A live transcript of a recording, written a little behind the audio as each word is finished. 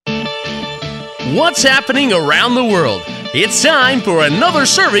What's happening around the world? It's time for another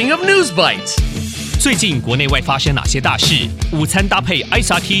serving of News Bites. 最近国内外发生哪些大事？午餐搭配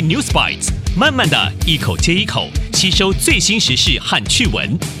ICT News Bites， 慢慢的一口接一口吸收最新时事和趣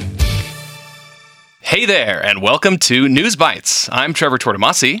闻。Hey there, and welcome to News Bites. I'm Trevor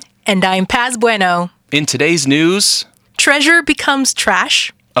Tortomasi. And I'm Paz Bueno. In today's news, treasure becomes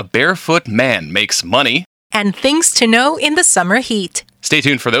trash. A barefoot man makes money. And things to know in the summer heat. Stay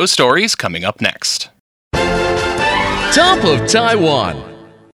tuned for those stories coming up next. Top of Taiwan.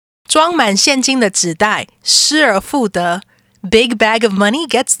 装满现金的纸袋失而复得 Big bag of money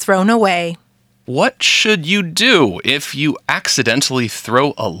gets thrown away. What should you do if you accidentally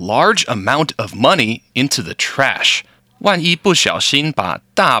throw a large amount of money into the trash? 万一不小心把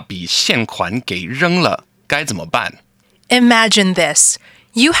大笔现款给扔了，该怎么办？ Imagine this.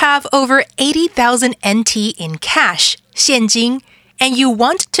 You have over 80,000 NT in cash, 现金, and you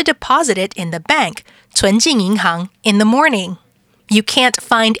want to deposit it in the bank, 存进银行, in the morning. You can't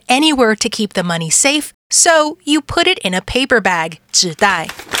find anywhere to keep the money safe, so you put it in a paper bag, 纸袋.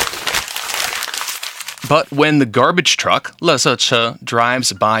 But when the garbage truck, 垃圾车,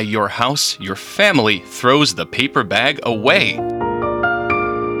 drives by your house, your family throws the paper bag away.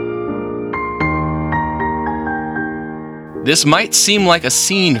 This might seem like a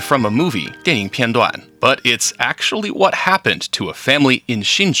scene from a movie, 电影片段, but it's actually what happened to a family in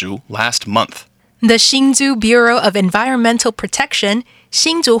Hsinchu last month. The Hsinchu Bureau of Environmental Protection,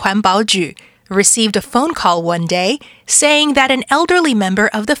 新竹环保局, received a phone call one day saying that an elderly member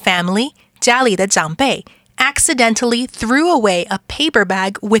of the family, 家里的长辈, accidentally threw away a paper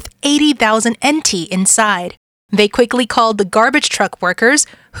bag with 80,000 NT inside. They quickly called the garbage truck workers,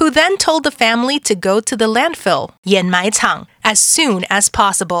 who then told the family to go to the landfill, 掩埋场, as soon as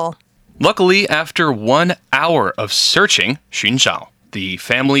possible. Luckily, after 1 hour of searching, 寻找, the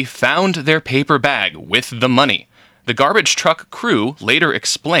family found their paper bag with the money. The garbage truck crew later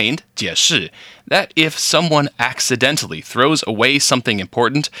explained, 解释, that if someone accidentally throws away something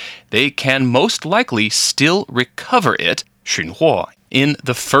important, they can most likely still recover it, 寻获, in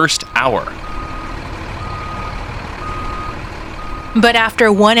the first hour. But after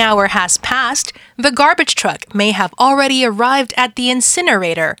 1 hour has passed, the garbage truck may have already arrived at the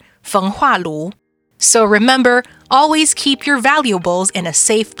incinerator, 焚化炉. So remember, always keep your valuables in a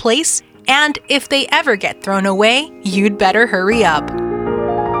safe place, and if they ever get thrown away, you'd better hurry up.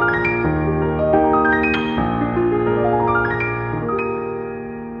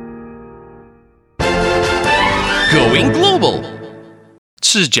 Going global.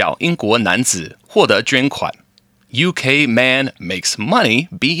 赤脚英国男子获得捐款. UK man makes money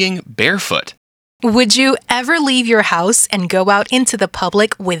being barefoot. Would you ever leave your house and go out into the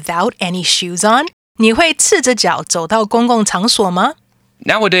public without any shoes on? 你会赤着脚走到公共场所吗?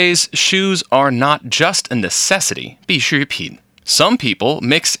 Nowadays, shoes are not just a necessity, 必需品. Some people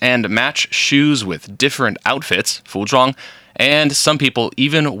mix and match shoes with different outfits, 服装, and some people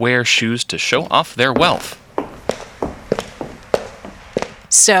even wear shoes to show off their wealth.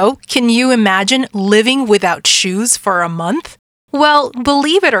 So, can you imagine living without shoes for a month? Well,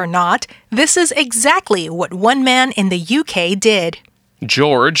 believe it or not, this is exactly what one man in the UK did.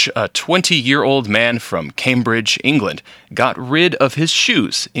 George, a 20-year-old man from Cambridge, England, got rid of his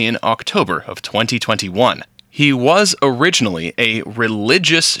shoes in October of 2021. He was originally a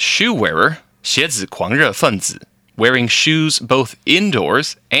religious shoe wearer, 鞋子狂热分子, wearing shoes both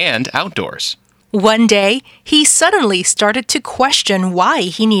indoors and outdoors. One day, he suddenly started to question why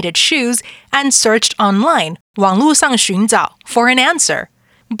he needed shoes and searched online, 网路上寻找, for an answer.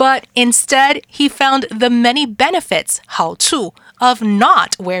 But instead, he found the many benefits, 好处, of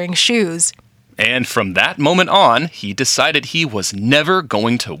not wearing shoes. And from that moment on, he decided he was never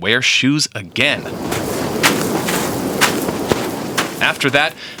going to wear shoes again. After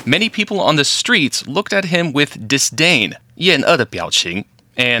that, many people on the streets looked at him with disdain, 厌恶的表情,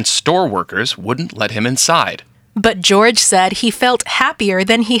 and store workers wouldn't let him inside. But George said he felt happier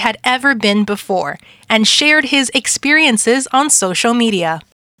than he had ever been before and shared his experiences on social media.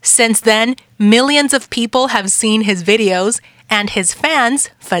 Since then, millions of people have seen his videos, and his fans,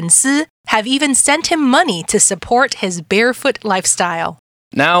 粉丝, have even sent him money to support his barefoot lifestyle.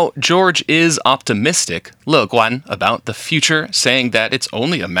 Now, George is optimistic, 乐观, about the future, saying that it's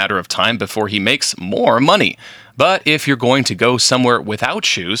only a matter of time before he makes more money. But if you're going to go somewhere without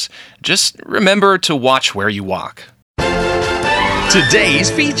shoes, just remember to watch where you walk.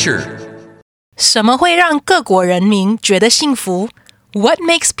 Today's feature. 什么会让各国人民觉得幸福? What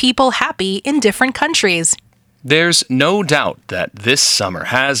makes people happy in different countries? There's no doubt that this summer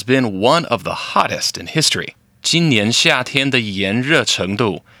has been one of the hottest in history. 今年夏天的炎热程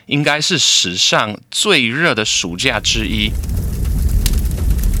度应该是史上最热的暑假之一。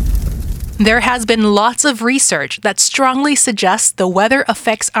There has been lots of research that strongly suggests the weather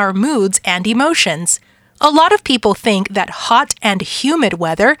affects our moods and emotions. A lot of people think that hot and humid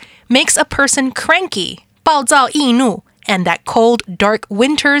weather makes a person cranky, 暴躁易怒, and that cold, dark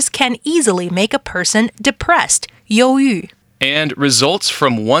winters can easily make a person depressed, 忧郁. And results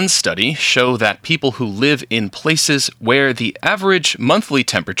from one study show that people who live in places where the average monthly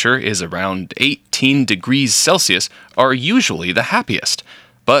temperature is around 18 degrees Celsius are usually the happiest.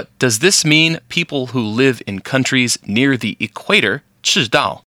 But does this mean people who live in countries near the equator, 赤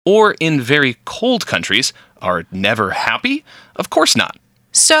道, or in very cold countries are never happy? Of course not.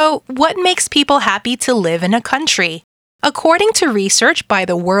 So, what makes people happy to live in a country? According to research by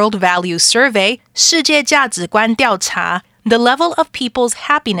the World Values Survey, 世界价值观调查, the level of people's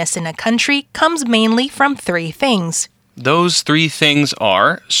happiness in a country comes mainly from three things. Those three things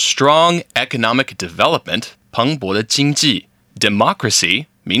are strong economic development, 蓬勃的经济, democracy,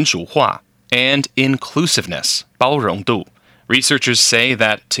 民主化, and inclusiveness, 包容度. Researchers say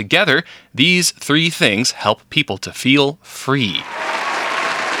that together, these three things help people to feel free.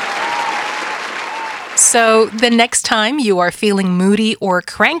 So, the next time you are feeling moody or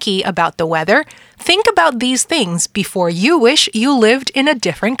cranky about the weather, think about these things before you wish you lived in a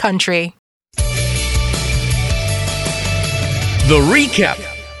different country. The recap.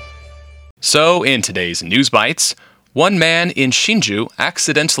 So, in today's News Bites, one man in Hsinchu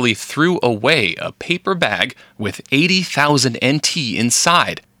accidentally threw away a paper bag with 80,000 NT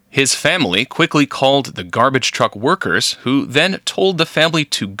inside. His family quickly called the garbage truck workers, who then told the family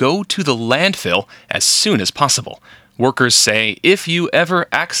to go to the landfill as soon as possible. Workers say if you ever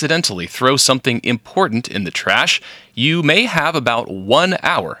accidentally throw something important in the trash, you may have about 1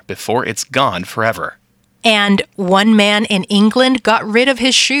 hour before it's gone forever. And one man in England got rid of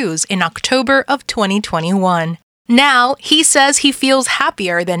his shoes in October of 2021. Now, he says he feels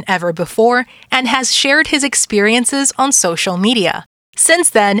happier than ever before and has shared his experiences on social media. Since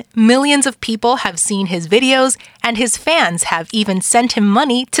then, millions of people have seen his videos, and his fans have even sent him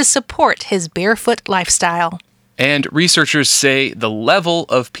money to support his barefoot lifestyle. And researchers say the level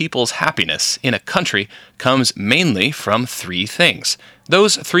of people's happiness in a country comes mainly from three things.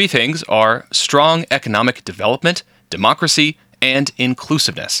 Those three things are strong economic development, democracy, and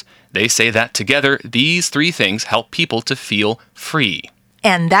inclusiveness. They say that together, these three things help people to feel free.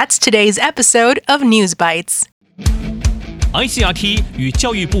 And that's today's episode of News Bites. ICRT 与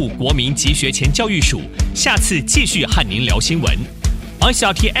教育部国民及学前教育署下次继续和您聊新闻。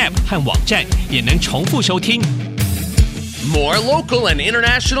ICRT App 和网站也能重复收听。More local and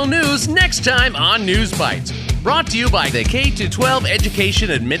international news next time on News Bites. Brought to you by the K-12 Education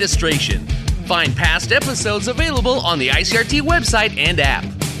Administration. Find past episodes available on the ICRT website and app.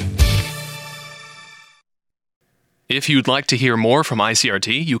 If you'd like to hear more from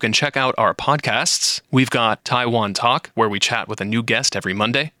ICRT, you can check out our podcasts. We've got Taiwan Talk, where we chat with a new guest every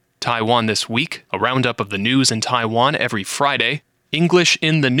Monday. Taiwan This Week, a roundup of the news in Taiwan every Friday. English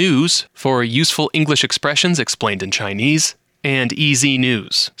in the News, for useful English expressions explained in Chinese. And EZ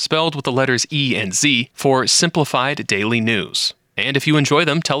News, spelled with the letters E and Z, for simplified daily news. And if you enjoy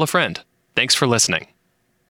them, tell a friend. Thanks for listening.